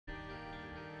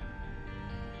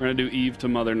We're gonna do Eve to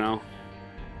Mother now.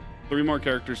 3 more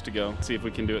characters to go. Let's see if we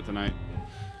can do it tonight.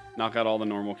 Knock out all the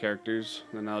normal characters,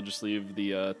 and I'll just leave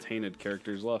the tainted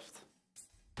characters left.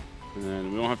 And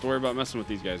then we won't have to worry about messing with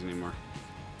these guys anymore.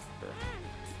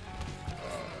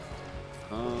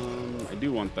 I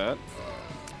do want that.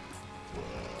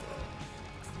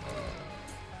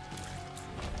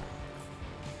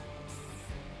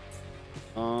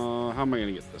 How am I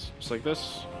gonna get this? Just like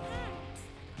this?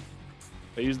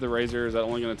 If I use the razor, is that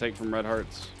only gonna take from red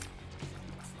hearts?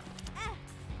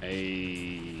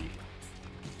 Hey.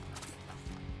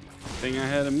 Thing I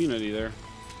had immunity there.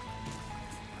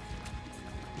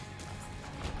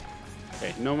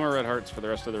 Okay, no more red hearts for the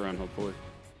rest of the run, hopefully.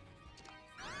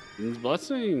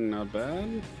 Blessing, not bad.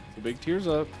 It's a big tears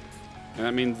up. And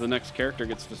that means the next character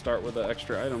gets to start with an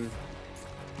extra item.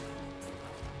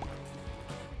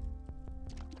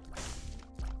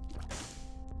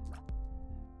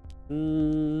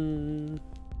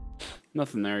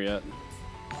 Nothing there yet.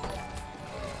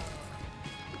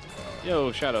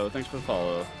 Yo, Shadow, thanks for the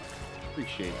follow.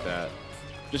 Appreciate that.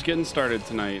 Just getting started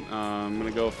tonight. I'm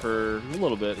gonna go for a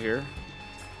little bit here.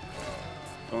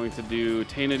 Going to do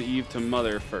Tainted Eve to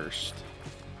Mother first.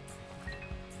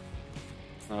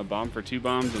 Bomb for 2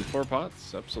 bombs and 4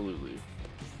 pots? Absolutely.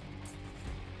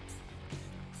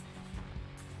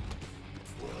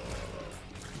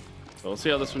 So we'll see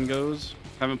how this one goes.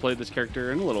 Haven't played this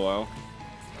character in a little while.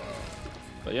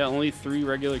 But yeah, only 3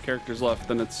 regular characters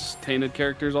left, and it's tainted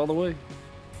characters all the way.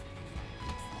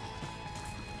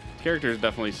 Character is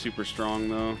definitely super strong,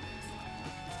 though.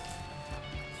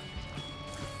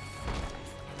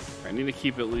 I need to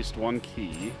keep at least 1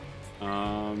 key.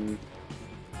 Okay,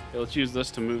 let's use this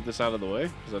to move this out of the way,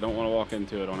 because I don't want to walk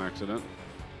into it on accident.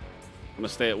 I'm going to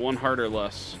stay at 1 heart or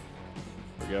less.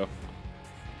 There we go.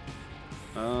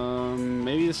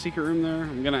 Maybe the secret room there?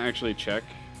 I'm going to actually check.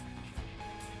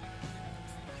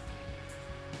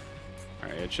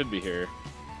 Alright, it should be here.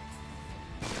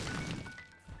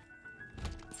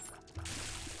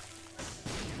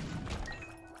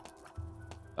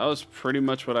 That was pretty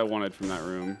much what I wanted from that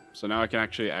room. So now I can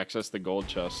actually access the gold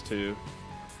chest too.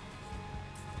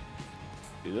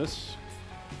 Do this.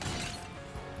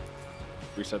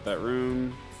 Reset that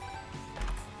room.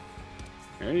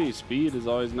 Hey, speed is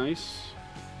always nice.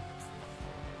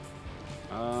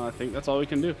 I think that's all we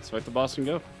can do. Let's fight the boss and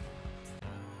go.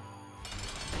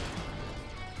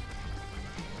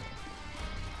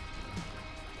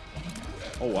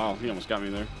 Oh wow, he almost got me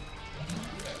there.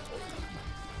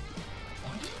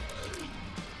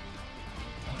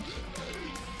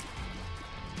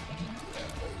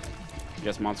 I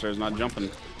guess monster is not jumping.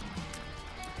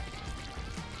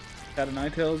 Cat of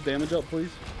Ninetales, damage up,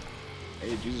 please.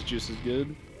 Hey, Jesus Juice is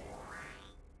good.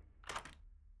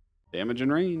 Damage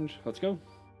and range. Let's go.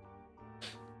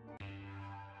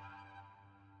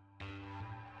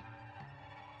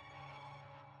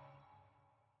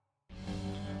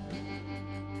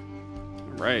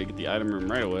 Alright, get the item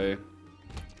room right away.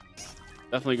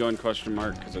 Definitely going question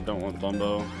mark because I don't want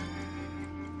Bumbo.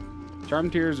 Charm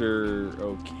tears are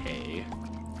okay.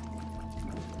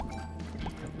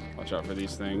 Watch out for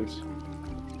these things.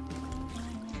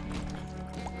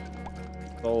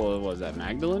 Oh, what was that?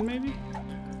 Magdalene, maybe?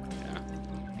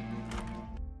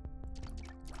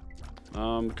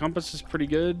 Yeah. Compass is pretty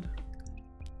good.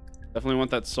 Definitely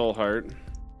want that soul heart.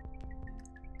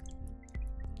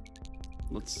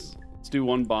 Let's do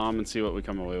 1 bomb and see what we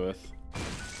come away with.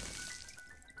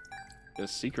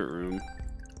 This secret room.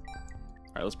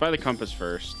 Alright, let's buy the compass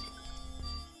first.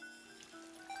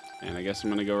 And I guess I'm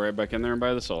gonna go right back in there and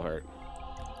buy the soul heart.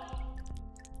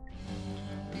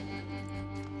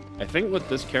 I think with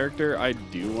this character, I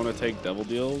do want to take double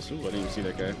deals. Ooh, I didn't even see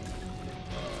that guy.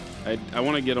 I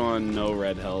want to get on no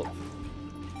red health.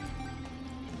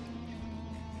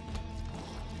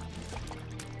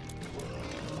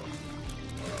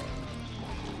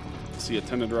 See a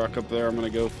tinted rock up there I'm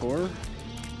going to go for.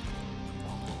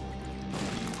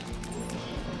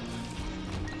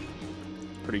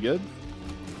 Pretty good.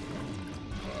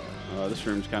 This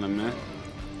room's kind of meh.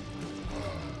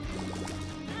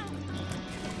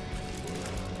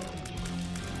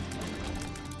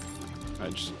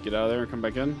 Alright, just get out of there and come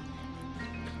back in.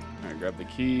 Alright, grab the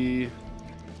key.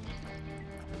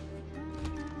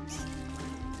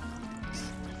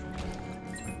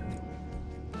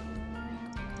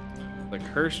 The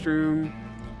cursed room.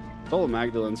 Soul of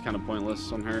Magdalene's kind of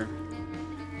pointless on her.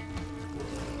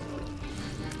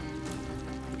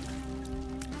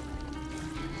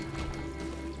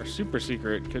 Our super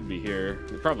secret could be here.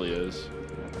 It probably is.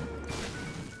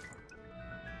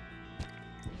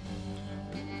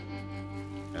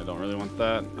 I don't really want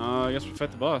that. I guess we fight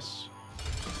the boss.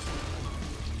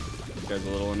 guy's a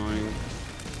little annoying.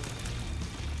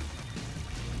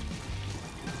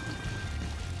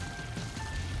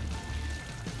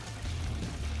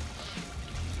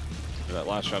 That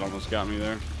last shot almost got me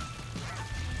there.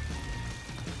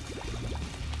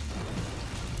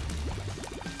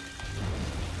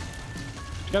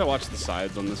 You gotta watch the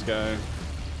sides on this guy.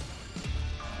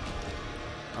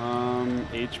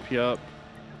 HP up.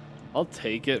 I'll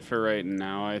take it for right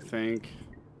now, I think.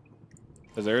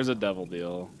 Because there is a devil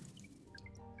deal.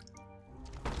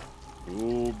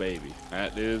 Ooh, baby.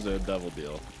 That is a devil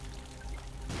deal.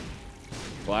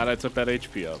 Glad I took that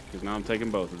HP up, because now I'm taking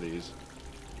both of these.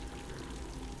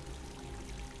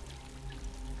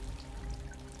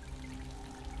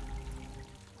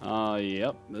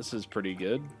 Yep, this is pretty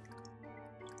good.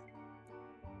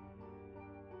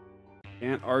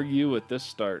 Can't argue with this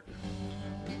start.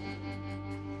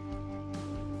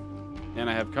 And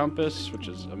I have compass, which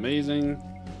is amazing.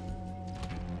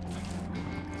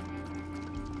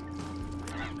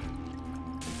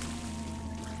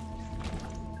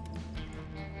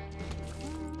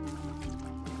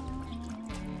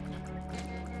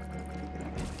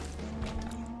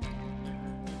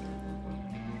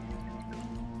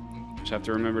 Just have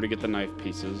to remember to get the knife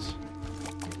pieces.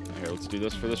 Here, let's do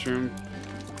this for this room.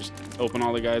 Just open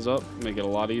all the guys up, make it a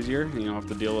lot easier. You don't have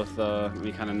to deal with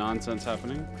any kind of nonsense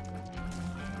happening.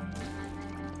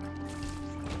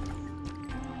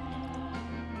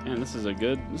 Man, this is a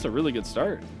really good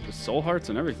start. Just soul hearts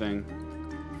and everything.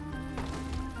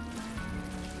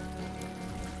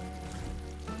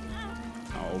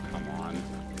 Oh, come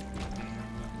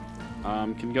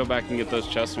on. Can go back and get those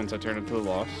chests once I turn into the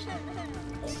Lost.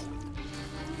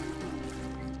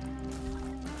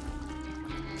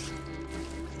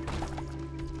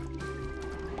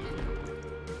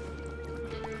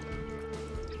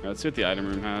 Let's see what the item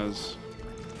room has.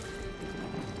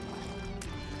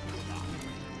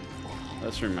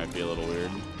 This room might be a little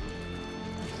weird.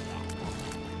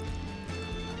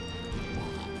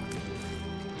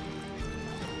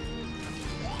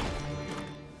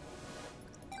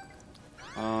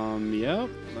 Yep,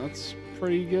 that's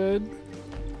pretty good.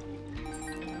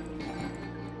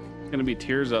 It's gonna be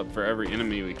tears up for every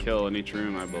enemy we kill in each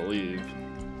room, I believe.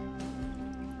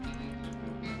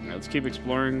 Alright, let's keep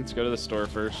exploring. Let's go to the store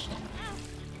first.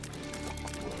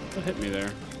 What hit me there?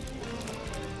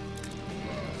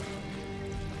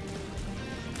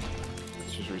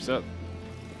 Let's just reset.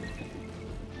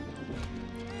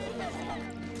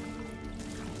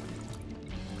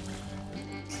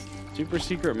 Super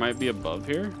secret might be above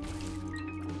here.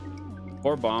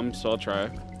 Or bombs, so I'll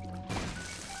try.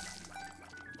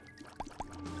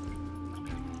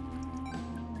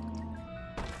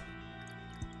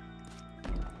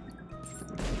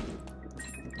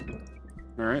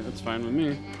 Alright, that's fine with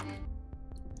me.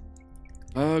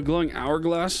 Glowing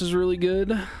Hourglass is really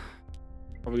good.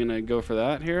 Probably gonna go for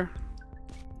that here.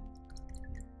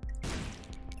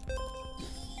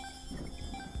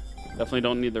 Definitely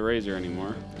don't need the razor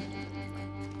anymore.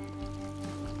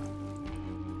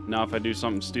 Now if I do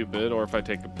something stupid, or if I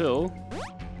take a pill,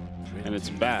 and it's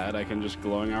bad, I can just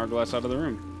Glowing Hourglass out of the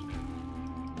room.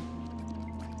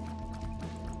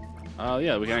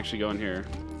 Yeah, we can actually go in here.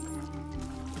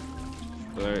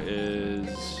 There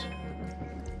is...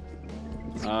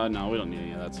 no, we don't need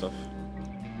any of that stuff.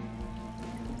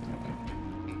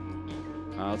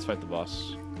 Let's fight the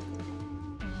boss.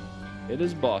 It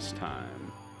is boss time.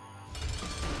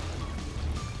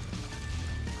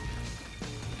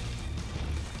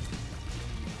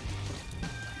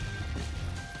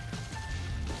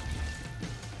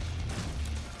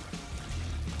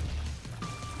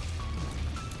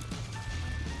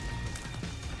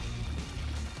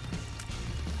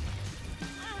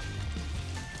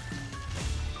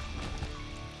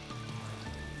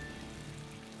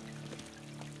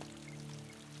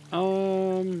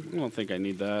 I don't think I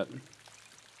need that.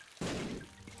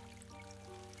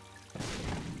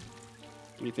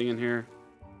 Anything in here?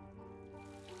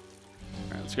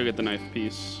 Alright, let's go get the knife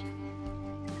piece.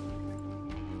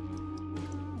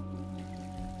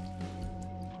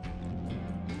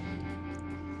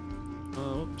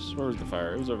 Oops, where was the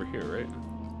fire? It was over here, right?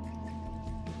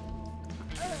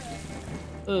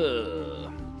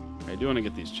 I do want to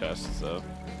get these chests, though.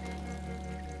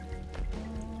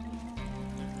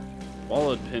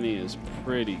 Wallowed Penny is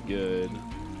pretty good.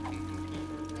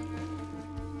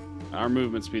 Our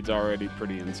movement speed's already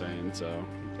pretty insane, so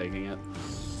I'm taking it.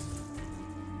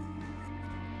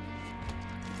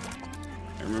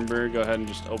 Remember, go ahead and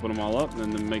just open them all up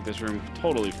and then make this room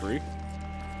totally free.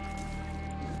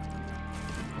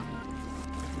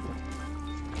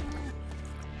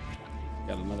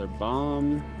 Got another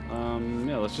bomb.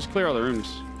 Yeah, let's just clear all the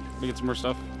rooms. Let me get some more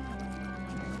stuff.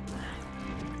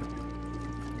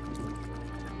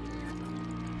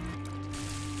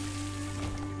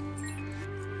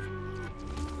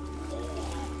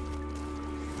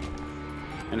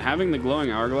 And having the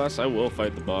glowing hourglass, I will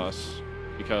fight the boss.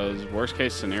 Because worst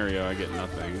case scenario, I get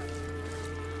nothing.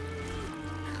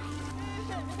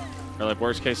 Or like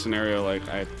worst case scenario, like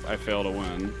I fail to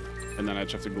win. And then I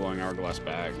just have the glowing hourglass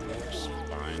back. Which is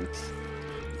fine.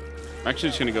 I'm actually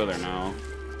just gonna go there now.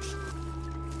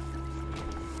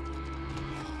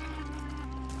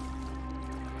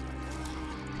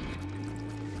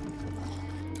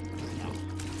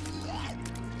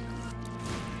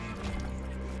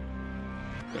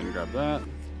 Go ahead and grab that.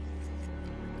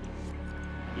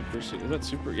 Is that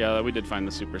super? Yeah, we did find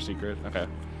the super secret. Okay.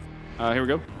 Here we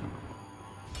go.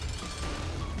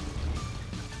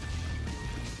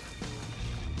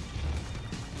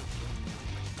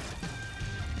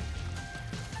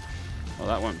 Well,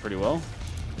 that went pretty well.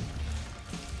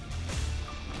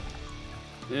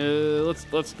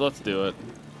 Let's do it.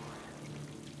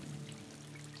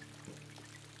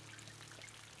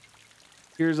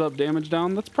 Gears up, damage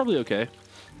down. That's probably okay.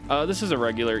 This is a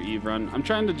regular Eve run. I'm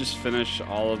trying to just finish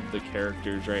all of the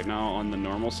characters right now on the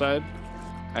normal side.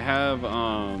 I have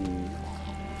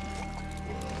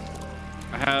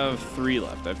 3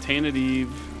 left. I have Tainted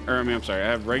Eve, or I mean, I'm sorry. I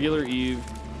have regular Eve.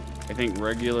 I think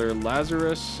regular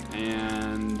Lazarus,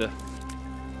 and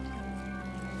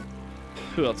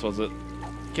who else was it?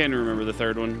 Can't remember the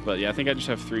third one, but yeah, I think I just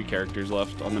have 3 characters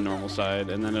left on the normal side,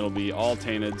 and then it'll be all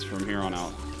Tainteds from here on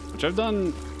out, which I've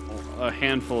done a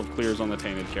handful of clears on the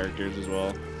Tainted characters as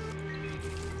well.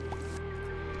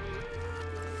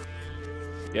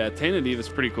 Yeah, Tainted Eve is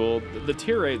pretty cool. The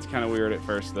tier rate's kind of weird at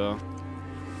first, though.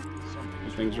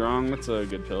 Anything's wrong? That's a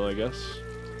good pill, I guess.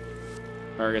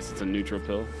 Or I guess it's a neutral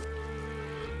pill.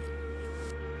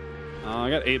 I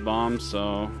got 8 bombs, so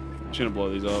I'm just gonna blow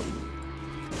these up.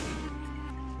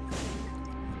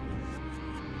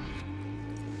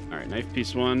 Alright, knife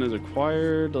piece 1 is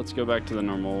acquired. Let's go back to the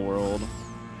normal world.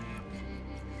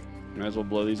 Might as well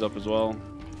blow these up as well.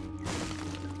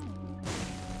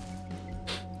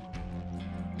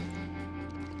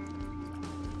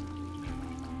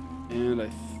 And I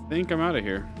think I'm out of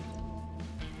here.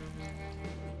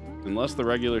 Unless the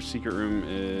regular secret room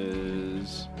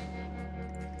is...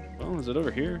 Well, is it over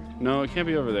here? No, it can't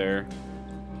be over there.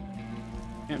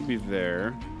 Can't be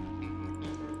there.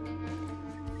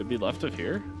 Could be left of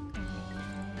here.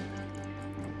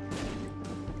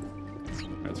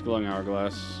 Alright, let's Glowing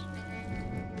Hourglass.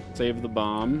 Save the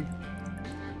bomb.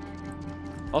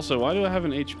 Also, why do I have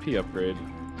an HP upgrade?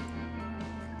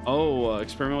 Oh,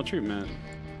 experimental treatment.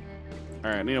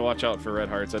 Alright, I need to watch out for red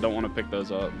hearts. I don't want to pick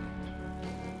those up.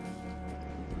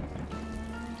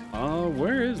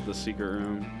 Where is the secret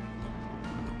room?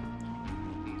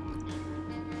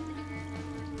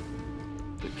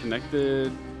 Is it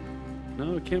connected?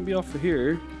 No, it can't be off of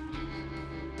here.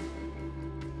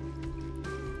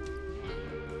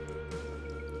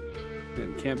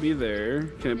 It can't be there.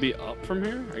 Can it be up from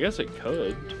here? I guess it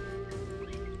could.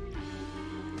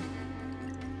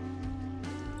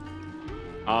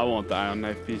 I want the ion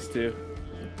knife piece too.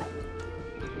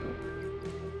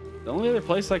 The only other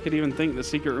place I could even think the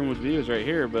secret room would be is right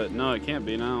here, but no, it can't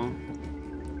be now.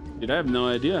 Dude, I have no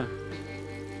idea.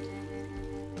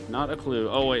 Not a clue.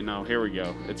 Oh, wait, no. Here we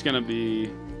go. It's going to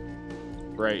be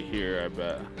right here, I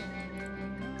bet.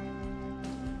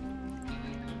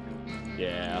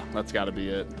 Yeah, that's got to be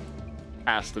it.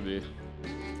 Has to be.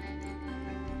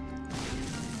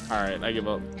 All right, I give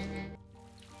up.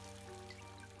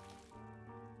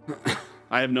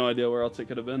 I have no idea where else it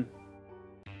could have been.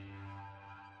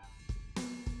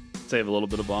 Save a little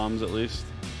bit of bombs at least.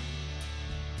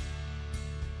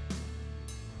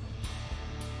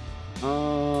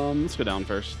 Let's go down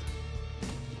first.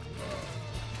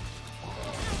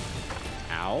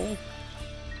 Ow.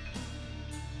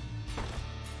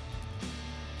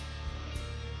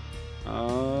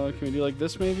 Can we do like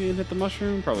this maybe and hit the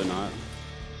mushroom? Probably not.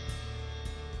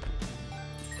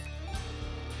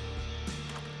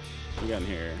 What we got in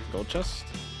here? Gold chest.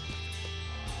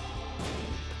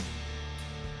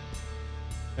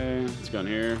 Okay, let's go in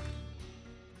here.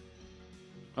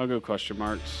 I'll go question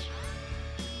marks.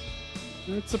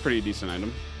 It's a pretty decent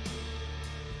item.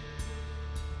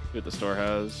 See what the store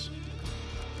has.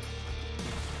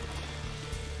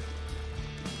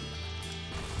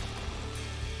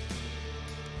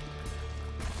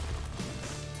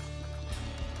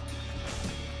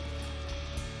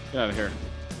 Get out of here.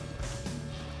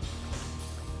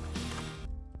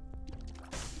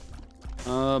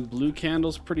 Blue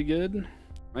candle's pretty good.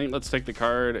 I think let's take the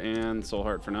card and soul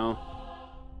heart for now.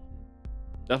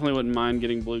 Definitely wouldn't mind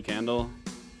getting blue candle.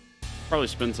 Probably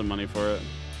spend some money for it.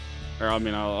 Or I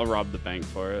mean, I'll rob the bank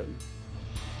for it.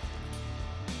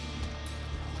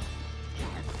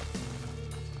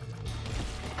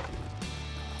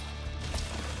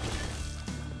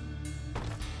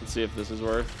 Let's see if this is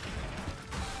worth.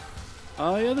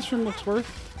 Oh yeah, this room looks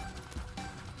worth.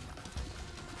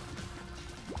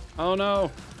 Oh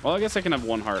no. Well, I guess I can have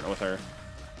one heart with her.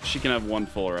 She can have one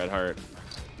full red heart.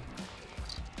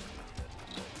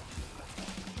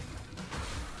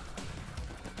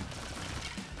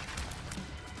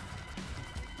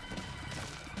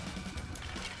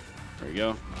 There you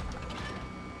go.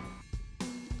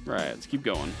 Right, let's keep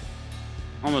going.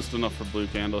 Almost enough for blue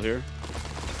candle here.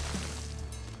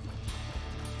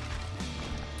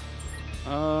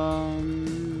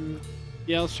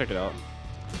 Yeah, let's check it out.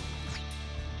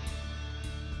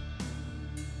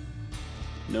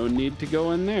 No need to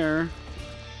go in there.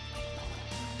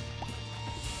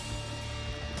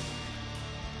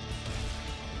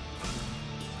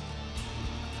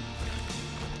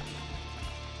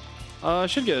 I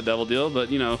should get a devil deal,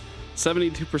 but you know,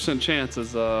 72% chance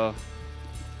is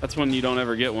that's when you don't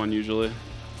ever get one usually.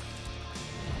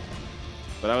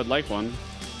 But I would like one.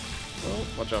 Oh,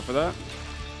 watch out for that.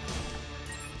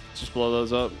 Let's just blow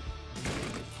those up.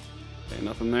 Okay,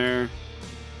 nothing there.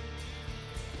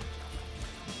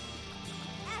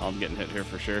 Oh, I'm getting hit here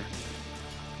for sure.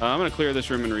 I'm gonna clear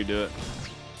this room and redo it.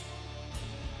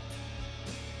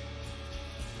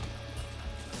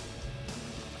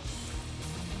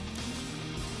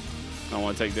 I don't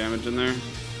want to take damage in there.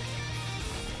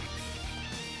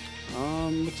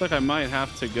 Looks like I might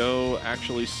have to go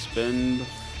actually spend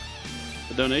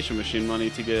the donation machine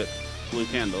money to get blue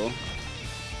candle.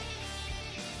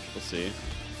 We'll see.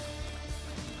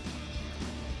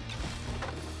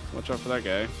 Watch out for that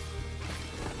guy.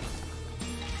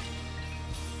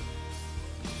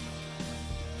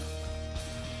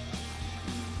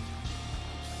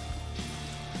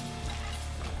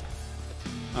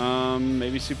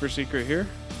 Maybe super secret here.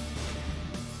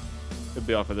 Could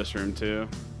be off of this room too.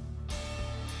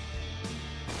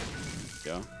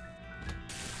 Go.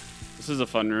 This is a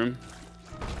fun room.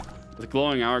 The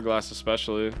glowing hourglass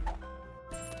especially. You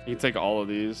can take all of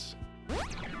these.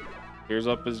 Tears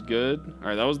up is good. All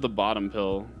right, that was the bottom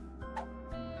pill.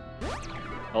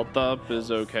 Health up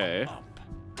is okay.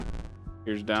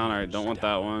 Tears down. All right, don't want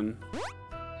that one.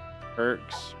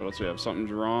 Perks. What else do we have?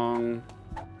 Something's wrong.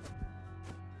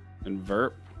 And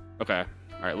Verp. Okay.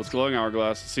 All right, let's glowing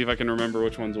hourglass. See if I can remember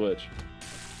which one's which.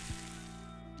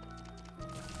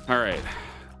 All right.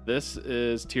 This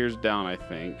is tears down, I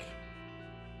think.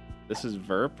 This is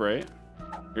Verp, right?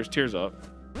 Here's tears up.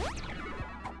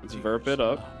 Let's Verp it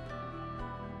up.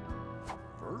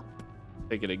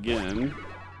 Take it again.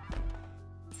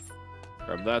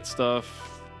 Grab that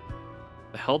stuff.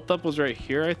 The health up was right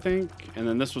here, I think. And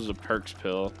then this was a perks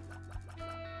pill.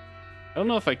 I don't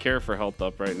know if I care for health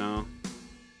up right now.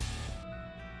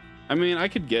 I mean, I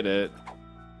could get it.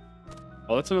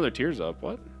 Oh, that's another tears up.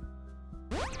 What?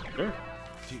 Sure.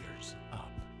 Tears up.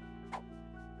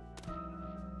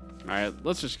 All right,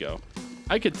 let's just go.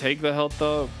 I could take the health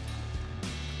up,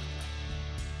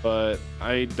 but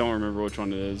I don't remember which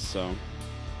one it is, so I'm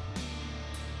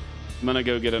gonna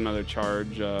go get another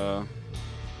charge. Oh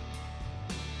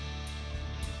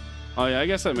yeah, I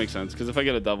guess that makes sense, because if I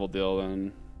get a double deal,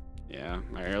 then yeah.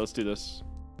 All right, let's do this.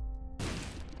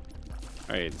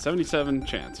 All right, 77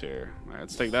 chance here. All right,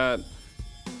 let's take that.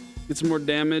 Get some more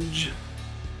damage.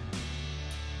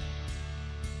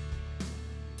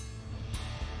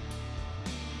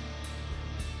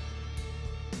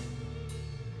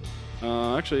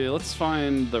 Actually, let's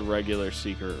find the regular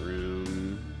secret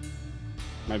room.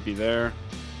 Might be there.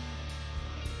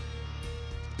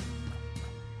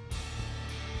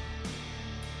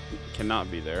 Cannot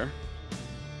be there.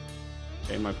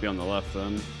 Okay, might be on the left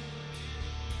then.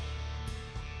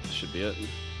 This should be it.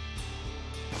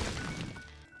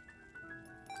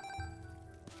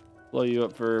 Blow you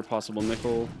up for possible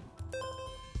nickel.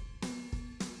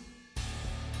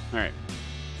 Alright.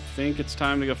 I think it's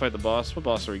time to go fight the boss. What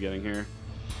boss are we getting here?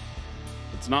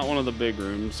 It's not one of the big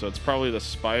rooms, so it's probably the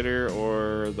spider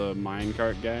or the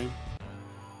minecart guy.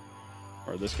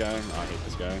 Or this guy. Oh, I hate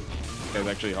this guy. This guy's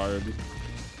actually hard.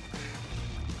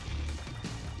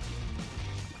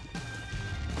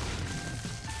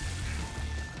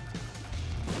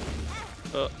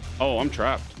 Oh, I'm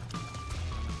trapped.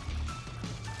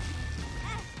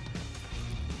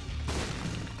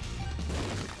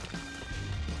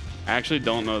 I actually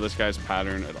don't know this guy's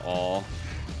pattern at all.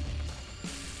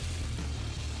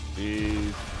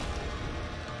 Jeez.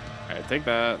 All right, take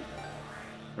that.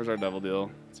 Where's our devil deal?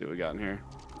 Let's see what we got in here.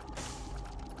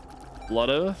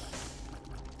 Blood Oath.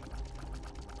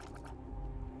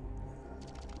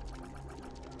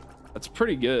 That's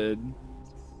pretty good.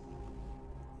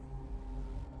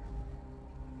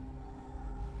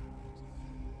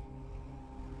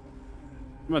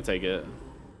 I'm gonna take it.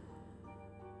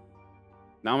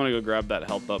 Now I'm gonna go grab that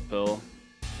health up pill.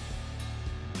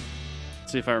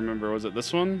 Let's see if I remember. Was it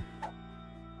this one?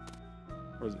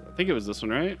 Or was it, I think it was this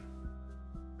one, right?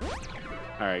 All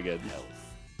right, good. Health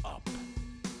up.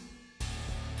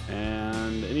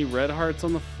 And any red hearts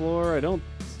on the floor? I don't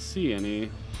see any.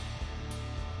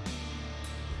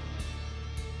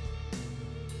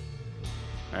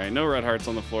 All right, no red hearts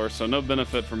on the floor, so no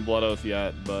benefit from Blood Oath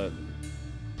yet, but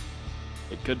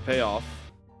it could pay off.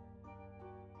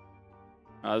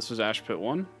 This was Ash Pit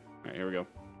 1. All right, here we go.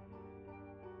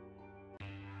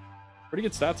 Pretty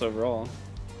good stats overall.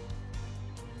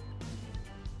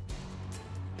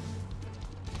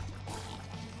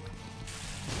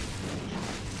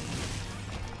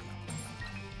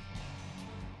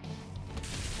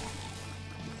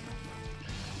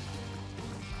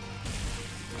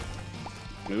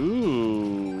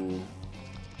 Ooh.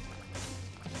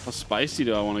 How spicy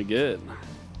do I want to get?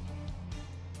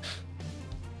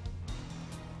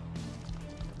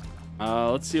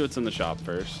 Let's see what's in the shop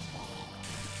first.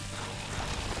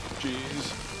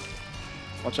 Jeez.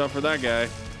 Watch out for that guy.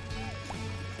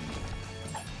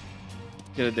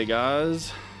 Get a Degaz.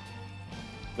 Is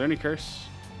there any curse?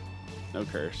 No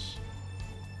curse.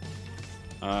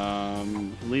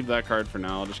 Leave that card for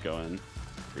now. I'll just go in.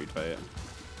 Read fight.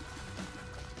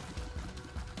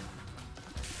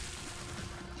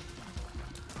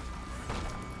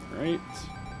 Right.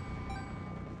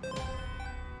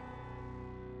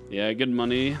 Yeah, good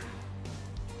money.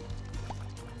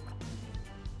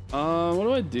 What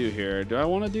do I do here? Do I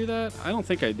want to do that? I don't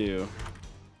think I do.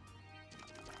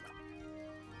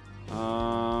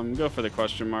 Go for the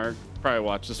question mark. Probably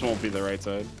watch. This won't be the right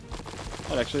side.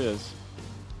 Oh, it actually is.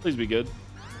 Please be good.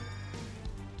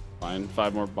 Fine.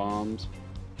 5 more bombs.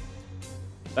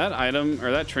 That item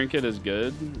or that trinket is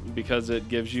good because it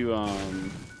gives you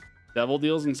devil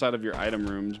deals inside of your item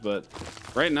rooms, but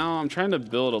right now I'm trying to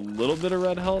build a little bit of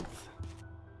red health.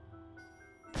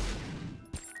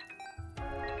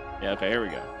 Yeah, okay, here we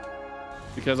go.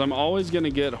 Because I'm always going to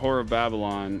get Whore of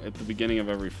Babylon at the beginning of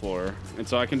every floor, and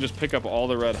so I can just pick up all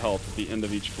the red health at the end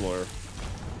of each floor.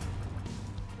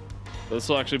 So this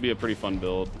will actually be a pretty fun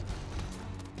build.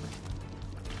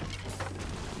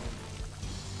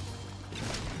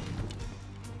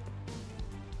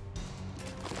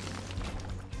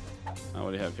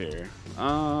 What do you have here?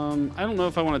 I don't know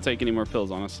if I want to take any more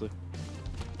pills, honestly.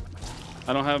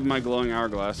 I don't have my glowing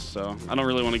hourglass, so I don't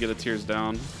really want to get a tears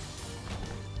down.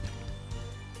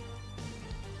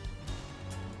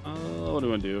 What do I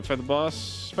want to do? Fight the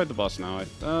boss? Fight the boss now.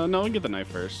 No, we can get the knife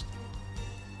first.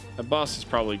 That boss is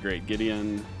probably great.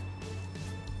 Gideon.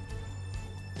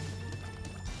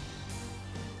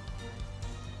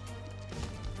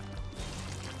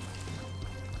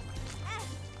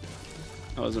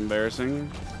 That was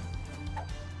embarrassing.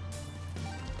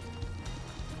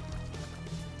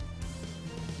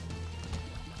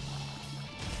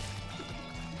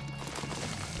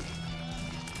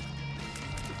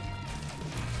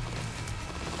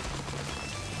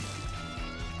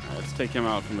 All right, let's take him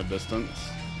out from a distance.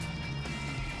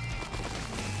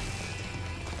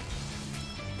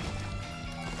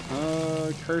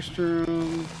 Cursed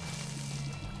room,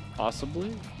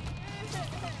 possibly.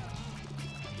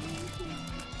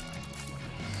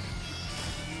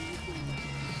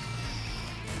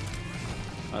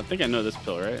 I think I know this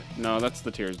pill, right? No, that's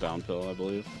the tears down pill, I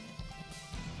believe.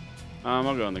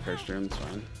 I'll go in the cursed room, it's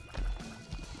fine.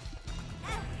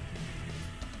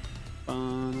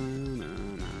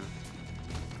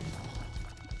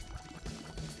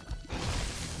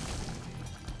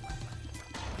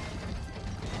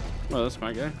 Well, that's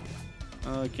my guy.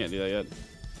 I can't do that yet.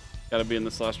 Gotta be in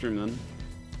this last room then.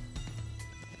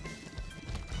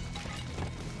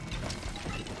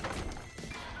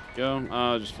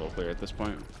 Go. Just full clear at this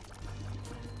point.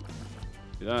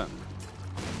 Do that.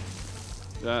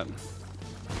 Do that.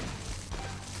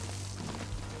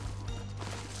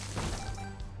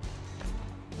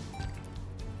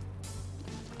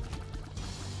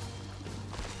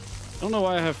 I don't know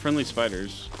why I have friendly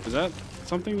spiders. Is that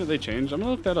something that they changed? I'm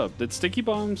gonna look that up. Did sticky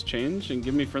bombs change and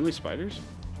give me friendly spiders?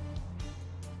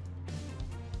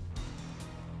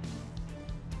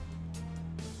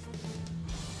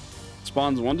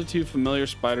 Spawns 1 to 2 familiar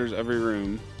spiders every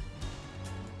room.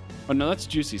 Oh no, that's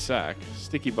juicy sack.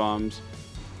 Sticky bombs.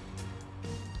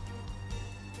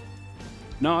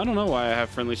 No, I don't know why I have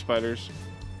friendly spiders.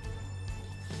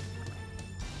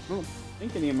 I don't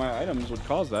think any of my items would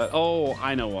cause that. Oh,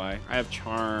 I know why. I have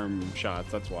charm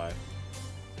shots. That's why.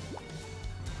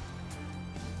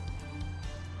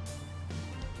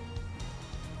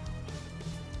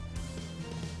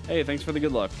 Hey, thanks for the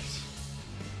good luck.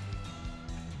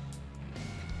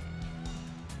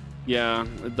 Yeah,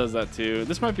 it does that too.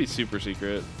 This might be super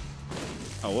secret.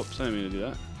 Oh, whoops. I didn't mean to do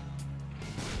that.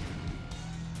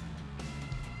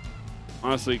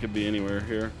 Honestly, it could be anywhere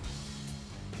here.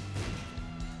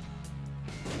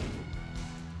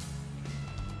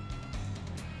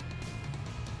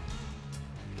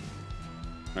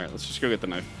 All right, let's just go get the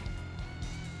knife.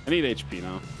 I need HP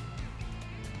now.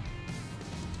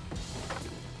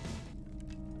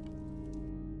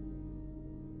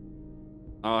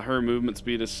 Her movement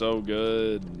speed is so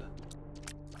good.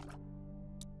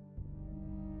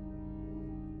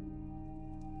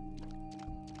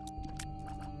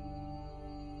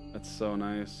 That's so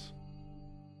nice.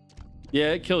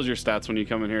 Yeah, it kills your stats when you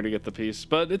come in here to get the piece,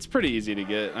 but it's pretty easy to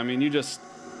get. I mean, you just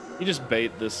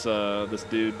bait this this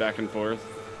dude back and forth.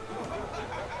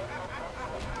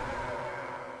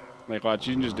 Like, watch,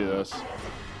 you can just do this.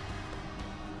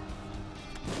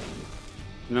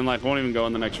 And then, like, won't even go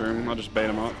in the next room. I'll just bait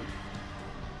him up.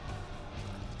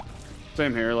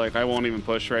 Same here. Like, I won't even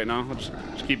push right now. I'll just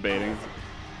keep baiting.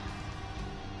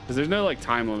 Because there's no, like,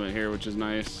 time limit here, which is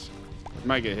nice.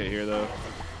 Might get hit here, though.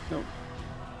 Nope.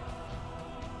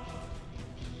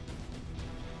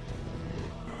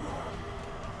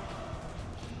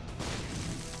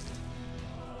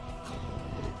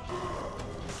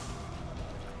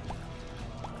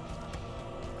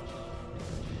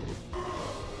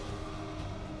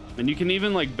 And you can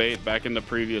even like bait back into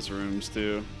previous rooms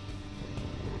too.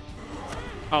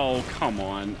 Oh, come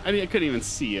on. I mean, I couldn't even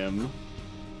see him.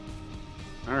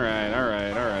 All right, all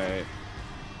right, all right.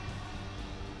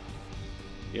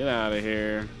 Get out of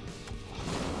here.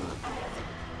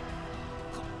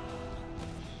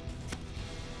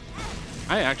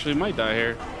 I actually might die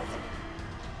here.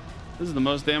 This is the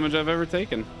most damage I've ever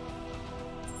taken.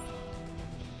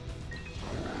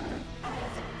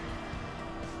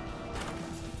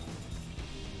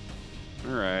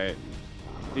 All right,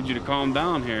 need you to calm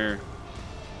down here.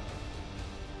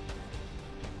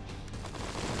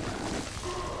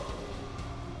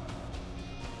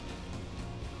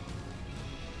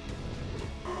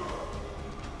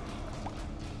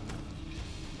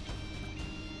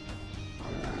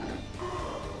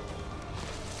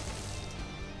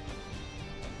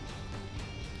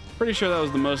 Pretty sure that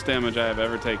was the most damage I have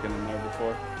ever taken in there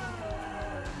before.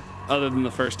 Other than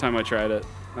the first time I tried it.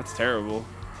 That's terrible.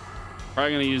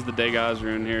 Probably gonna use the Degas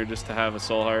rune here just to have a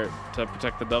soul heart to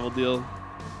protect the double deal.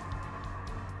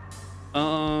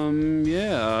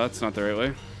 Yeah, that's not the right way.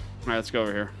 All right, let's go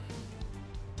over here.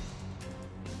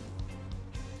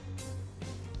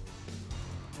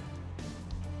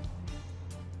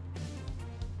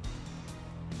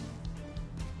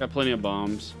 Got plenty of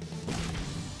bombs.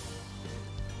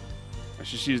 I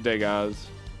should use Degas.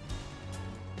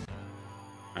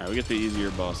 All right, we get the easier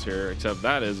boss here, except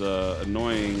that is a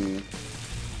annoying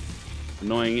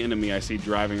enemy I see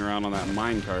driving around on that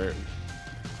minecart.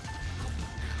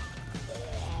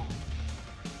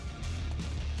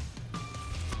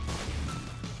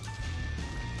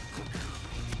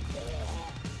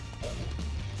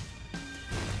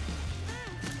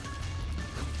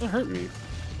 That hurt me.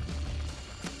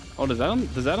 Oh, does that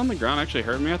on the ground actually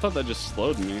hurt me? I thought that just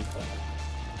slowed me.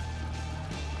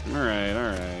 All right,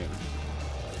 all right.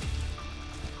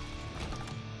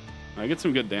 I get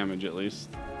some good damage at least.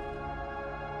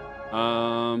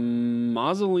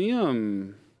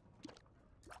 Mausoleum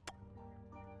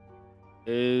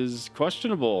is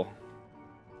questionable.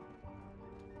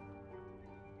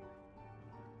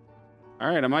 All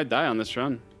right, I might die on this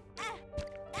run.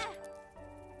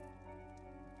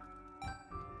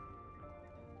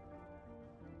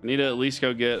 I need to at least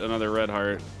go get another red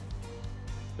heart,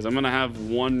 because I'm gonna have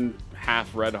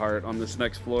 1/2 red heart on this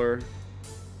next floor. Is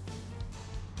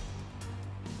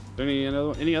there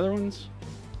any other ones?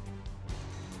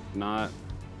 Not.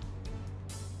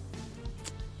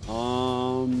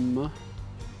 All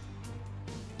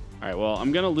right, well,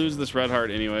 I'm gonna lose this red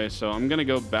heart anyway, so I'm gonna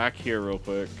go back here real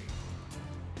quick.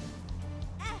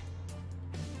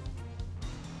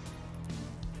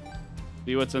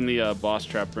 See what's in the boss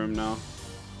trap room now.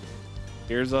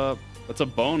 Here's up. That's a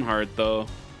bone heart though.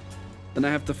 Then I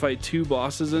have to fight 2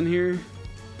 bosses in here.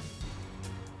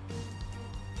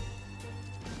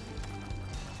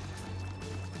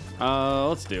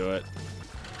 Let's do it.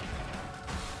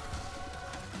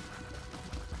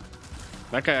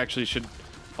 That guy actually should...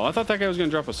 Oh, I thought that guy was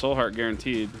gonna drop a soul heart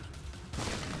guaranteed.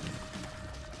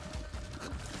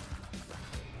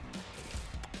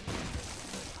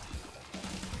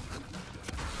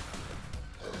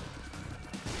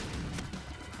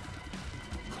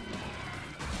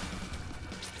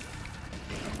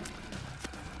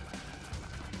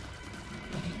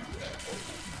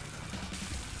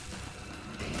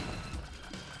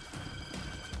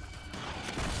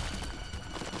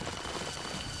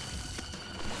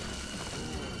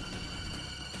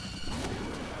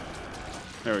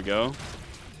 There we go.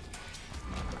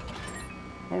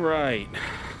 All right.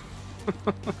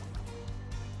 That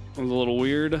was a little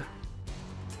weird.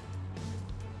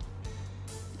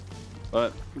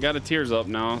 But got a tears up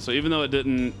now. So even though it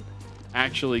didn't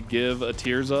actually give a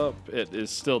tears up, it is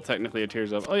still technically a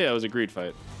tears up. Oh yeah, it was a greed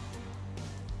fight.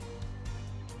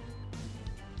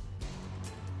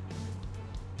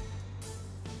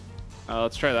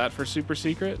 Let's try that for super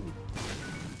secret.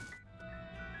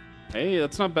 Hey,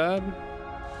 that's not bad.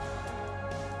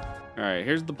 All right,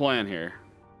 here's the plan here.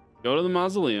 Go to the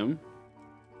mausoleum.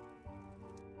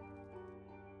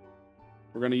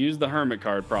 We're going to use the hermit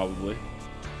card probably.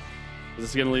 This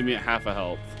is going to leave me at half a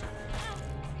health.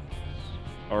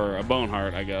 Or a bone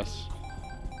heart, I guess.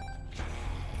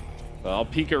 So I'll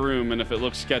peek a room, and if it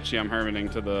looks sketchy, I'm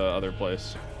hermiting to the other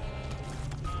place.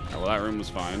 All right, well, that room was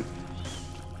fine.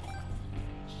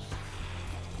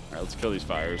 All right, let's kill these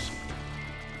fires.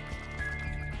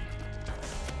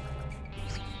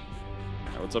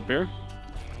 All right, what's up here?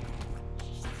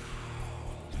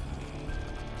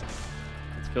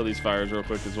 Let's kill these fires real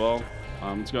quick as well.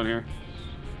 Let's go in here.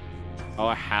 Oh,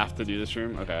 I have to do this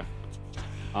room? Okay.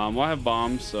 Well, I have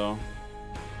bombs, so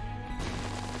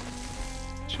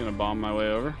just gonna bomb my way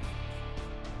over.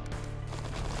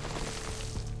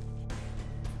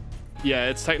 Yeah,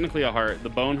 it's technically a heart. The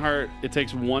bone heart, it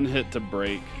takes one hit to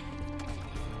break.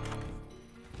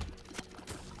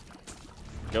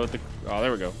 Go with the, oh,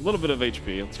 there we go. A little bit of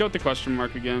HP. Let's go with the question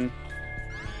mark again.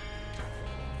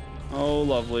 Oh,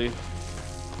 lovely.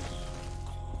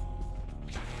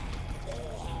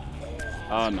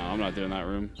 Oh, no, I'm not doing that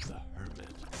room.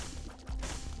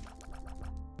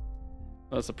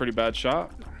 That's a pretty bad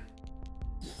shot.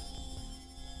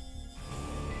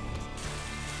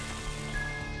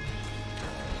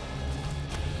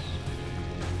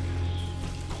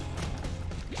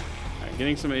 Alright,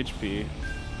 getting some HP.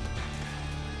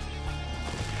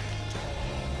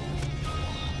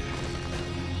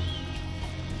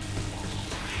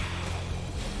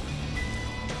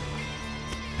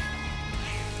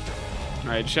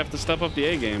 Alright, just have to step up the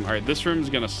A game. Alright, this room's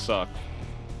gonna suck.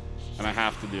 And I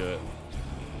have to do it.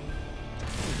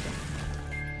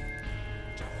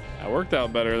 That worked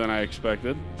out better than I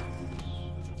expected.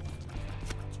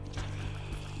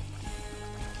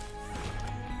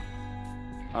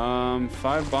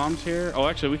 Five bombs here. Oh,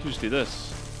 actually, we can just do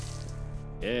this.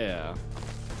 Yeah.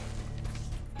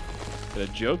 Get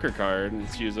a Joker card.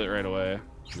 Let's use it right away.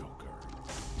 Joker.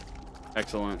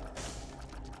 Excellent.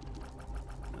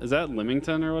 Is that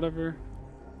Limington or whatever?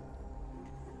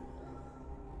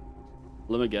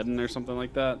 Limageddon or something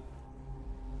like that?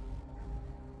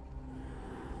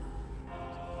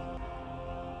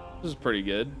 This is pretty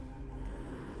good.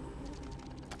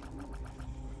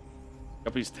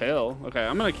 Guppy's tail. Okay,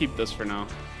 I'm gonna keep this for now.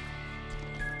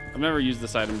 I've never used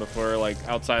this item before, like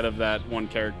outside of that one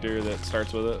character that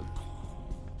starts with it.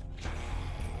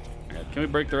 Alright, can we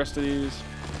break the rest of these?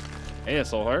 Hey, a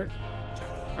soul heart.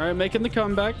 Alright, making the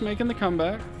comeback, making the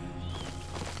comeback.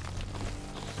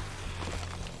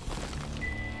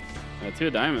 Two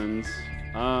diamonds.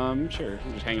 Sure.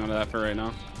 I'm just hanging on to that for right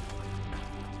now.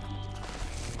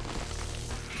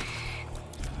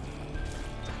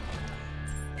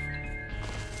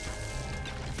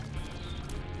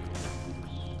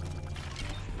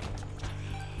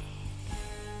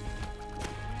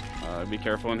 Be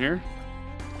careful in here.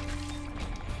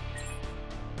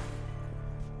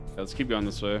 Let's keep going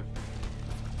this way.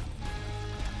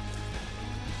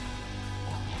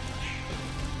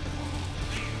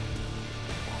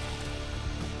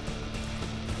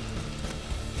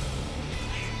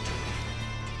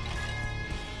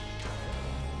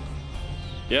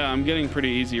 Yeah, I'm getting pretty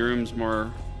easy rooms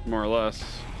more or less.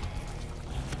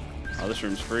 Oh, this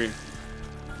room's free.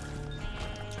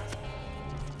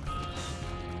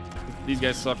 These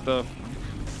guys suck though.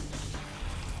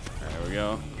 There we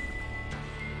go.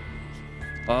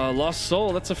 Lost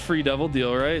Soul, that's a free devil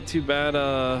deal, right? Too bad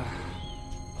I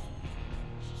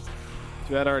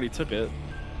already took it.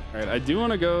 Alright, I do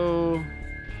want to go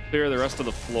clear the rest of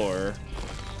the floor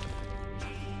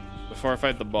before I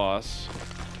fight the boss.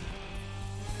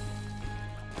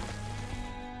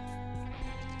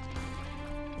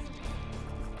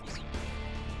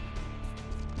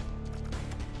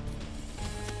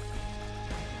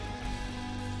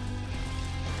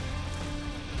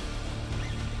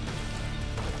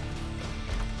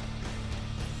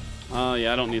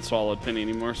 Yeah, I don't need Swallowed Penny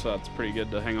anymore, so that's pretty good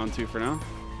to hang on to for now.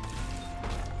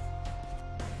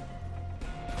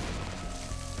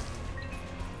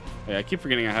 Yeah, I keep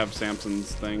forgetting I have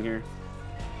Samson's thing here.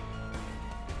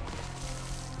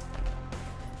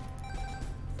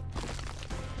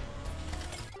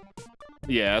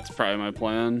 Yeah, that's probably my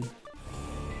plan.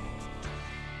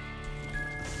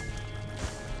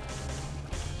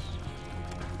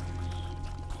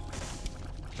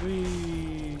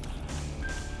 Whee.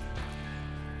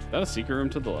 Is that a secret room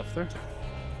to the left there?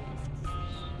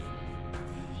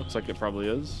 Looks like it probably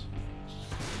is.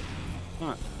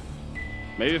 Not.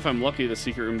 Maybe if I'm lucky, the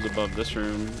secret room's above this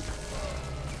room.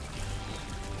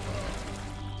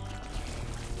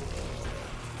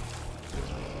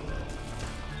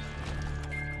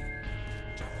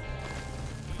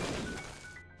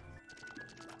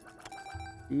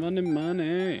 Money,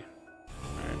 money.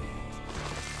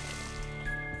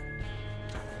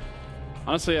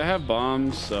 Honestly, I have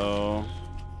bombs, so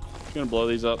I'm gonna blow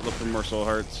these up, look for more soul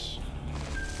hearts.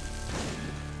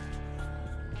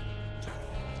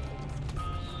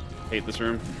 Hate this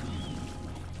room.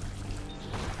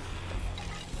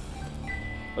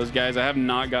 Those guys, I have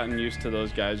not gotten used to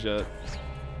those guys yet.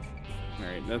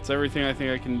 Alright, that's everything I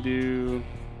think I can do.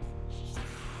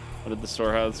 What did the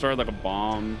store have? The store had like a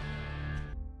bomb.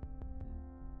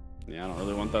 Yeah, I don't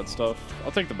really want that stuff.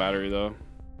 I'll take the battery though.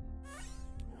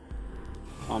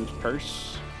 Mom's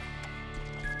purse.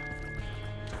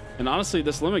 And honestly,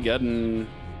 this Limigeddon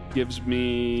gives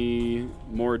me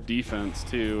more defense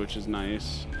too, which is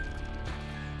nice.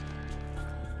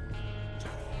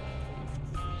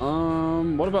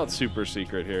 What about super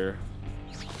secret here?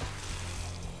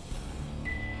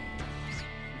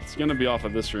 It's gonna be off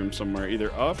of this room somewhere,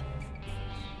 either up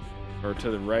or to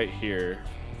the right here.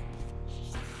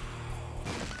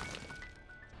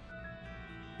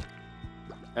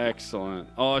 Excellent.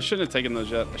 Oh, I shouldn't have taken those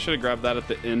yet. I should have grabbed that at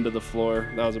the end of the floor.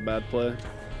 That was a bad play.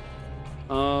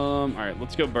 All right,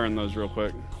 let's go burn those real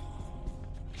quick.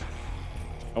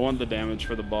 I want the damage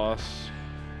for the boss.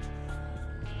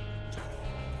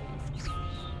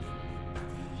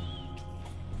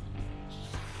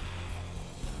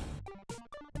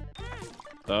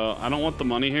 So I don't want the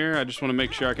money here. I just want to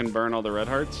make sure I can burn all the red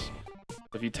hearts.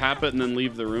 If you tap it and then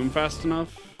leave the room fast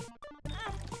enough,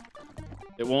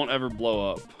 it won't ever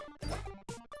blow up.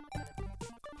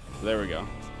 There we go.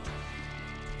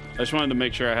 I just wanted to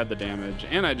make sure I had the damage.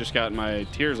 And I just got my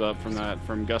tears up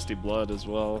from Gusty Blood as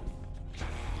well.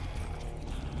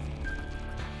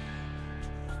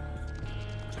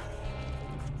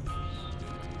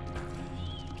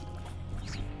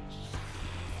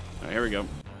 Alright, here we go.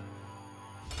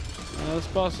 This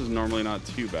boss is normally not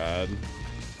too bad.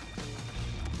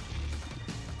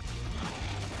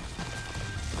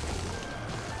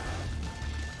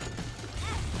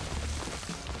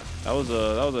 That was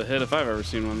a hit if I've ever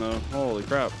seen one though. Holy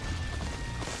crap.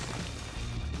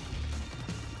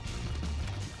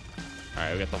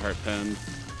 Alright, we got the heart pen.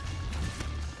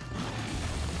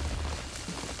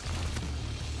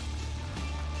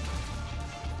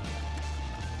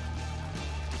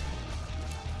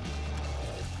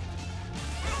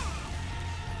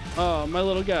 Oh, my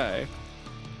little guy.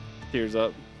 Tears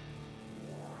up.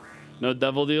 No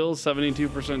devil deals,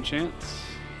 72% chance.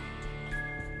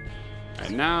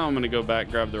 Alright, now I'm gonna go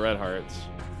back, grab the red hearts.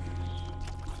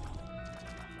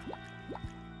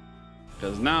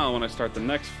 Because now when I start the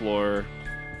next floor,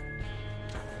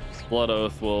 Blood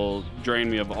Oath will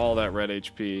drain me of all that red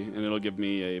HP, and it'll give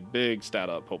me a big stat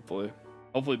up, hopefully.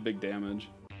 Hopefully big damage.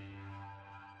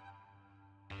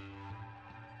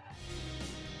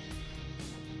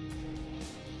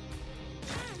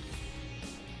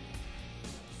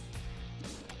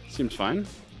 Seems fine.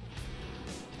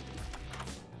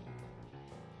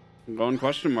 I'm going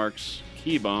question marks.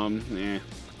 Key bomb. Eh.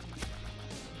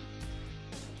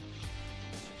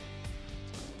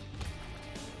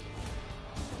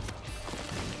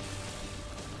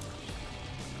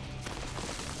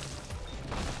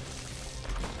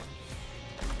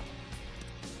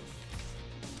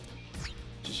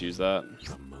 Just use that.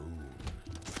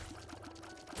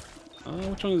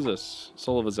 Which one is this?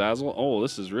 Soul of Azazel? Oh,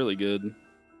 this is really good.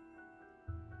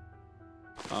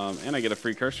 And I get a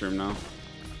free curse room now.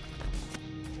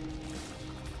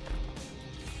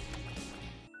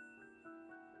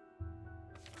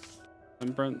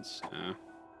 Temperance? Nah.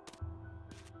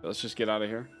 Let's just get out of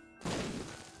here.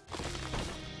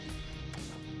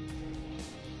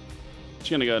 Just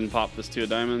gonna go ahead and pop this 2 of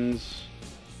diamonds.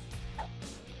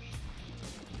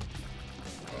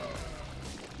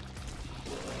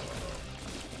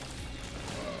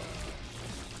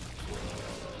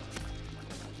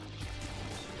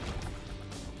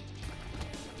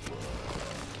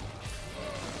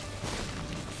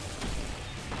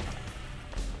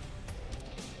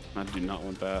 I do not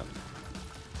want that.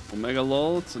 Omega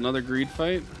Lull, it's another greed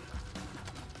fight.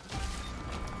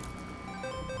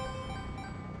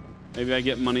 Maybe I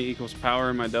get money equals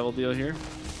power in my devil deal here.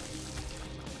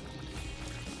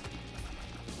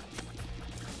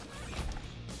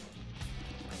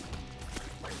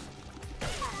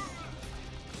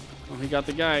 Oh, he got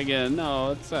the guy again.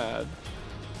 No, it's sad.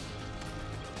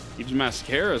 Each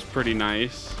Mascara is pretty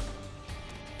nice.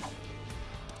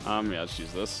 Yeah, let's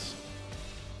use this.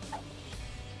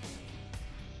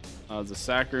 It's a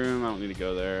sack room. I don't need to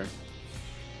go there.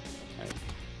 Right.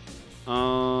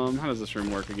 How does this room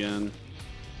work again?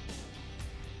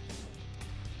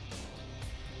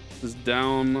 This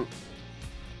down,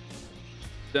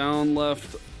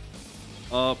 left,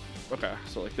 up. Okay,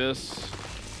 so like this,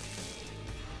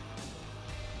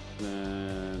 and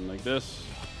then like this,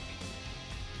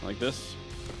 like this,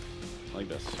 like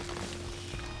this.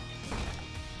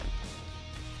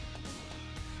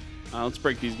 Let's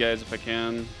break these guys if I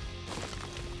can.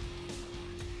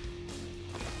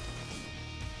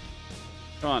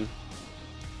 Come on.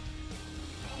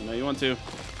 I know you want to.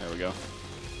 There we go.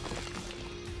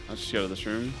 Let's just go to this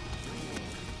room.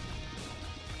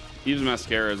 Eve's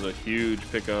Mascara is a huge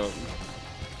pickup.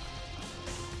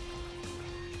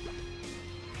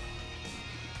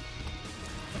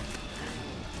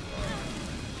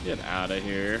 Get out of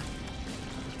here.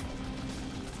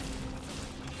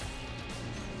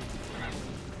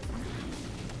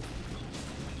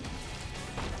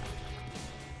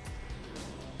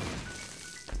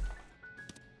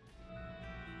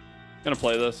 Gonna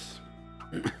play this.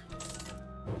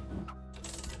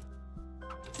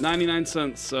 99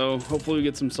 cents, so hopefully we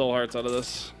get some soul hearts out of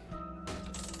this.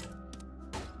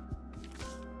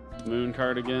 Moon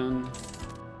card again.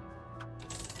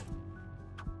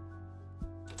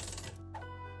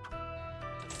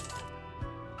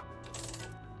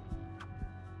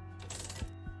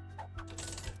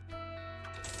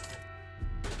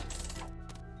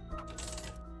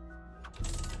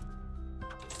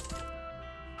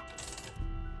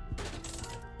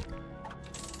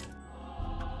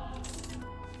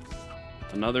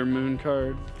 Another moon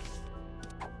card.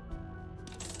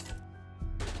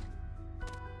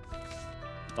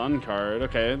 Sun card.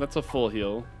 Okay, that's a full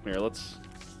heal. Here, let's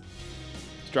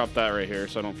drop that right here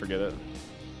so I don't forget it.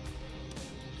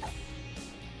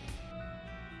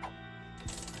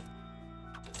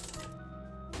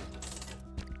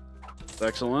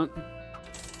 Excellent.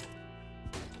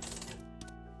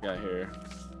 Got here.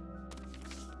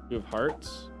 We have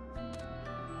hearts.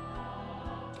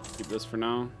 Keep this for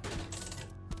now.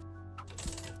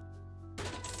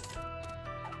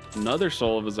 Another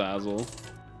Soul of Azazel.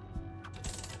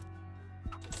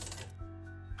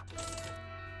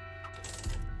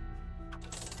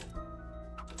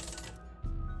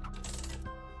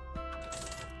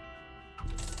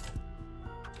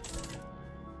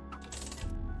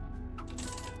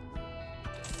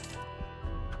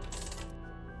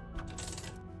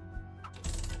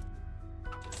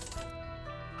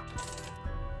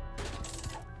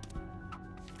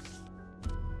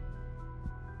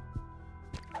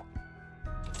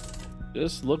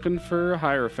 Just looking for a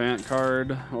Hierophant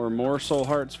card or more soul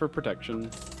hearts for protection.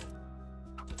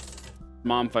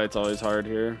 Mom fight's always hard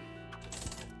here.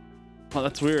 Oh,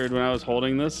 that's weird. When I was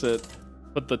holding this, it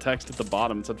put the text at the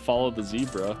bottom. It said follow the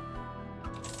zebra.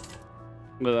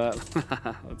 Look at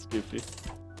that. That's goofy.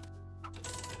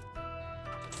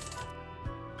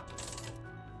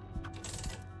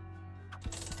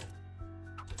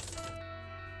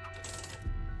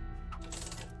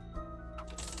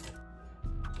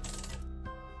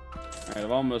 Alright,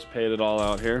 I've almost paid it all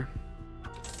out here.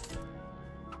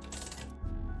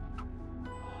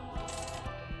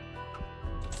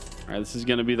 Alright, this is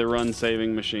going to be the run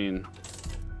saving machine.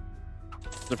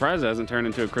 Surprised it hasn't turned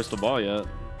into a crystal ball yet.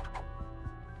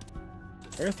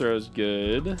 Air throw's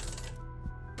good.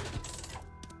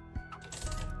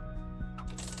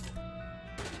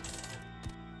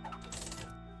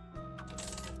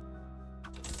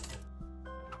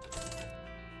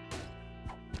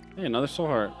 Hey, another soul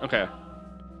heart. Okay.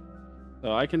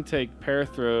 So I can take Pair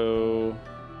Throw.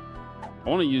 I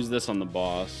want to use this on the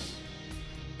boss.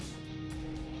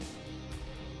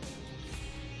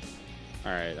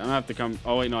 Alright, I'm gonna have to come.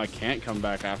 Oh, wait, no, I can't come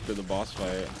back after the boss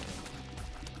fight.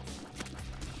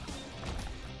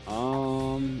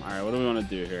 Alright, what do we want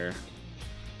to do here?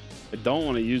 I don't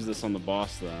want to use this on the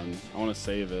boss then. I want to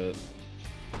save it.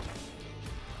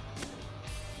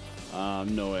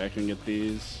 No way I can get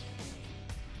these.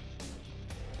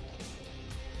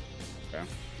 Okay.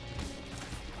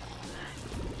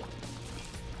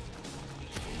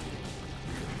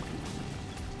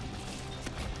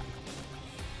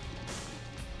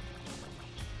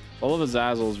 All of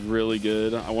Azazel is really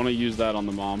good. I want to use that on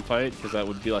the mom fight because that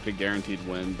would be like a guaranteed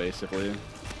win, basically.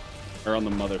 Or on the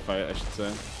mother fight, I should say.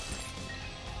 All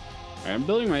right, I'm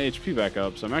building my HP back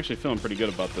up, so I'm actually feeling pretty good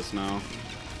about this now.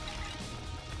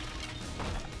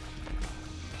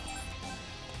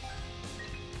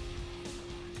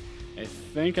 I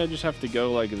think I just have to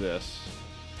go like this.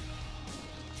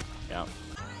 Yeah.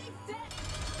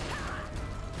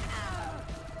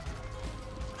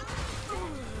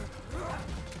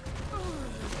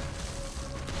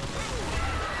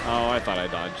 Oh, I thought I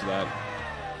dodged that. All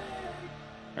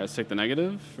right, let's take the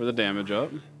negative for the damage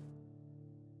up.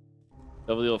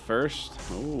 Double deal first.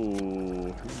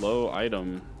 Ooh, low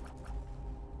item.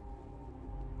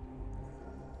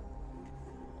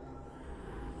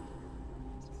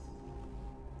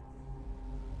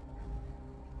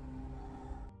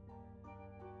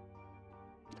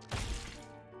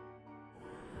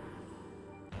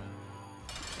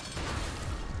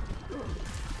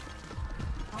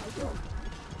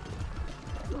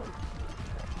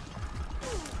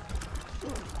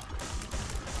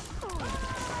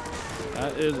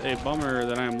 That is a bummer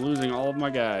that I am losing all of my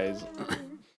guys.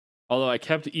 Although I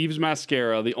kept Eve's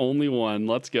Mascara, the only one.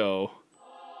 Let's go.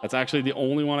 That's actually the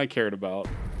only one I cared about.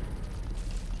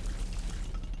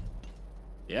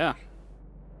 Yeah.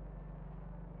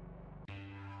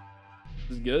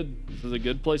 This is good. This is a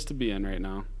good place to be in right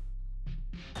now.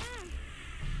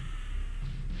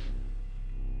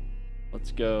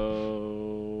 Let's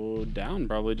go down,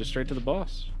 probably just straight to the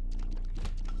boss.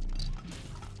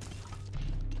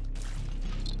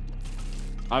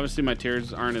 Obviously, my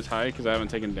tiers aren't as high because I haven't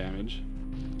taken damage.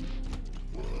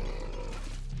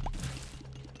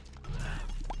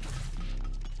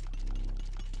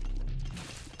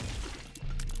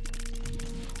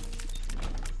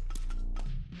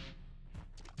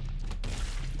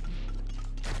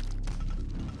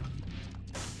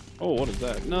 Oh, what is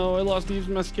that? No, I lost Eve's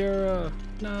Mascara.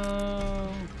 No.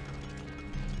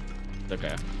 It's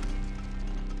okay.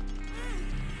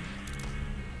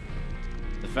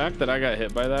 The fact that I got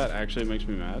hit by that actually makes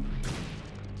me mad.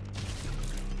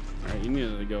 Alright, you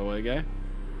needed to go away, guy.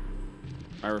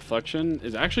 My reflection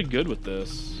is actually good with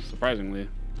this, surprisingly.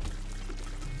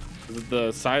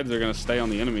 The sides are going to stay on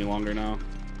the enemy longer now.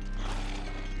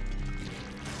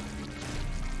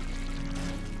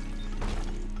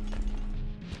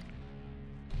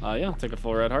 Yeah, I'll take a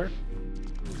full red heart.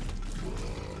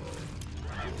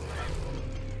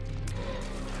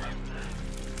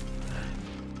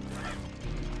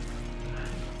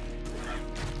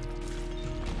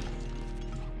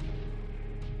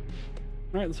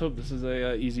 Alright, let's hope this is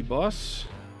a easy boss.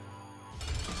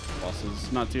 Boss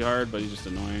is not too hard, but he's just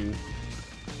annoying.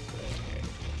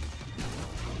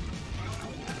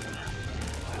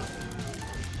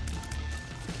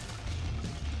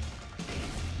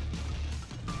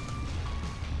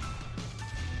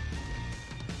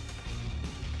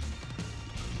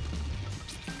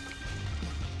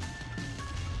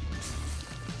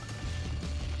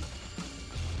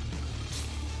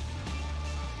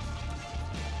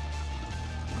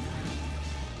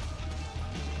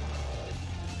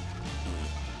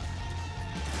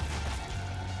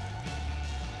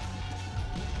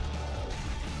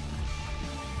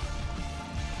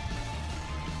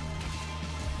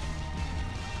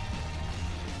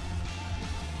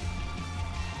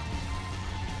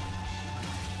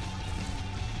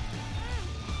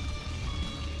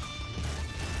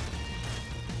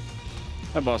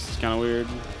 That boss is kind of weird.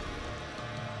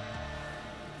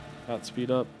 Got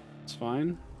speed up. It's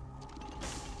fine.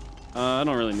 I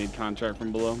don't really need contract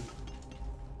from below.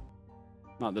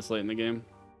 Not this late in the game.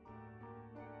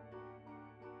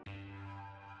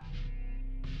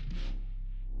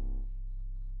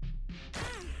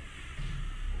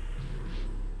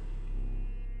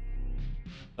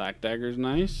 Black dagger's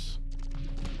nice.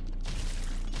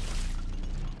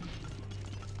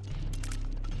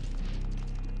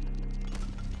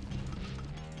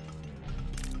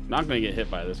 Not gonna get hit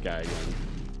by this guy again.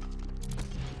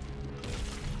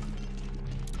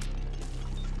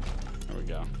 There we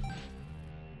go.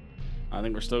 I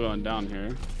think we're still going down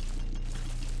here.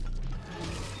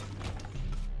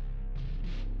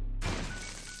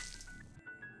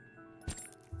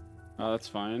 Oh, that's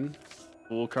fine.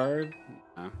 Full card.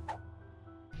 Nah. Alright,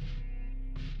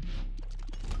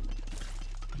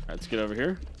 let's get over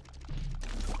here.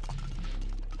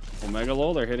 Omega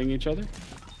lol, they're hitting each other.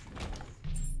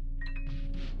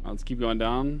 Let's keep going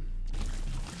down.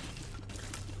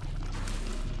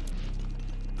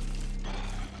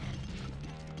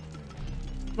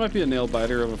 Might be a nail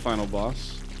biter of a final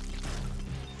boss.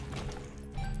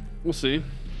 We'll see.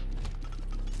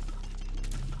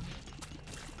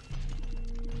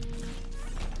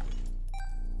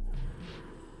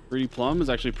 Greedy Plum is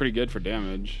actually pretty good for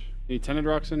damage. Any Tinted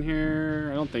Rocks in here?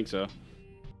 I don't think so.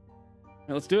 Alright,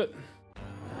 let's do it.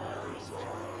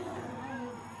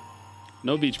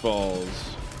 No beach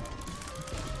balls.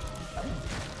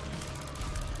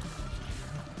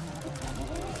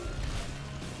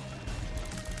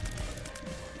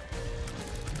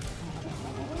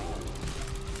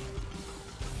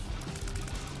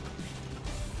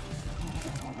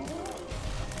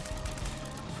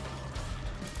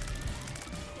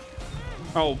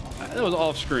 Oh, that was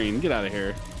off screen. Get out of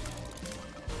here.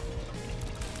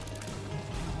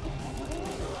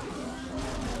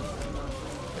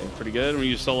 Okay, pretty good. We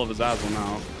use Soul of Azazel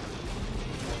now.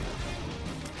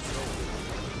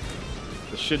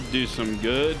 This should do some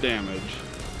good damage.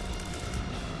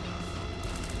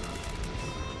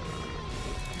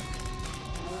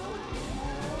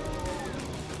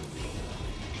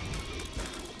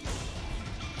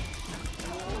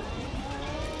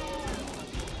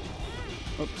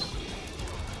 Oops.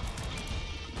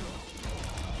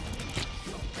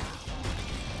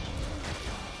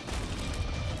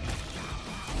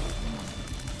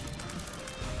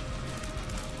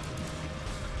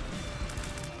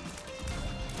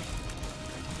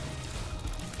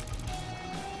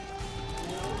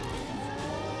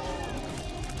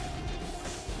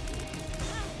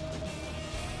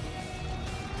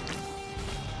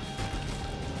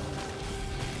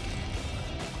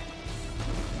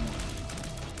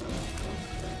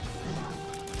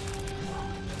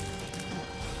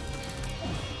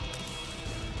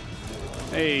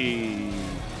 Hey.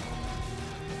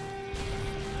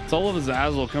 Soul of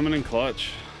Azazel coming in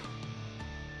clutch.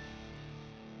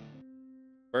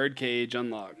 Birdcage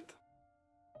unlocked.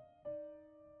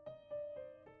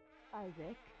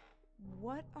 Isaac,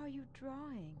 what are you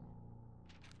drawing?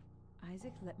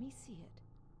 Isaac, let me see it.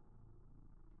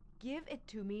 Give it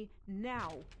to me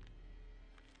now.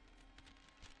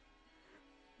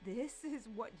 This is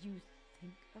what you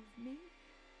think of me?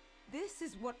 This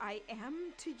is what I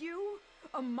am to you?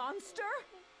 A monster?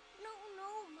 No,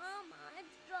 Mama,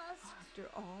 it's just... After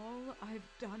all I've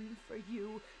done for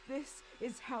you, this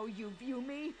is how you view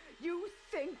me? You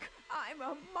think I'm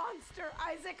a monster,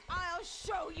 Isaac? I'll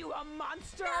show you a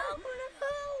monster! No,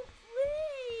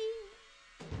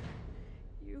 please!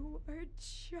 You are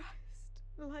just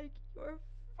like your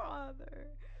father.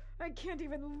 I can't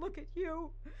even look at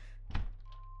you. How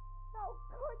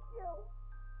could you?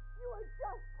 You are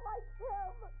just like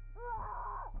him!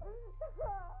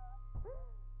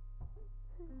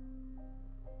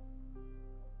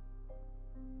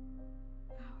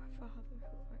 Our Father who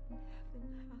art in heaven,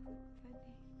 hallowed be thy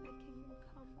name. Thy kingdom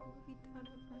come, thy will be done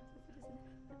on earth as it is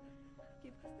in heaven.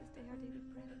 Give us this day our daily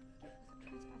bread, and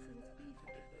forgive us our trespasses as we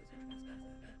forgive those who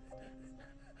trespass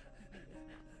against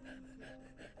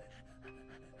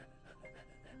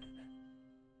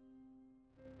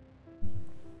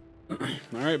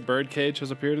us. All right, Birdcage has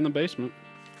appeared in the basement.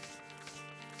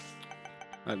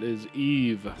 That is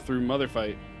Eve through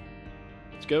Motherfight.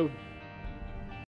 Let's go.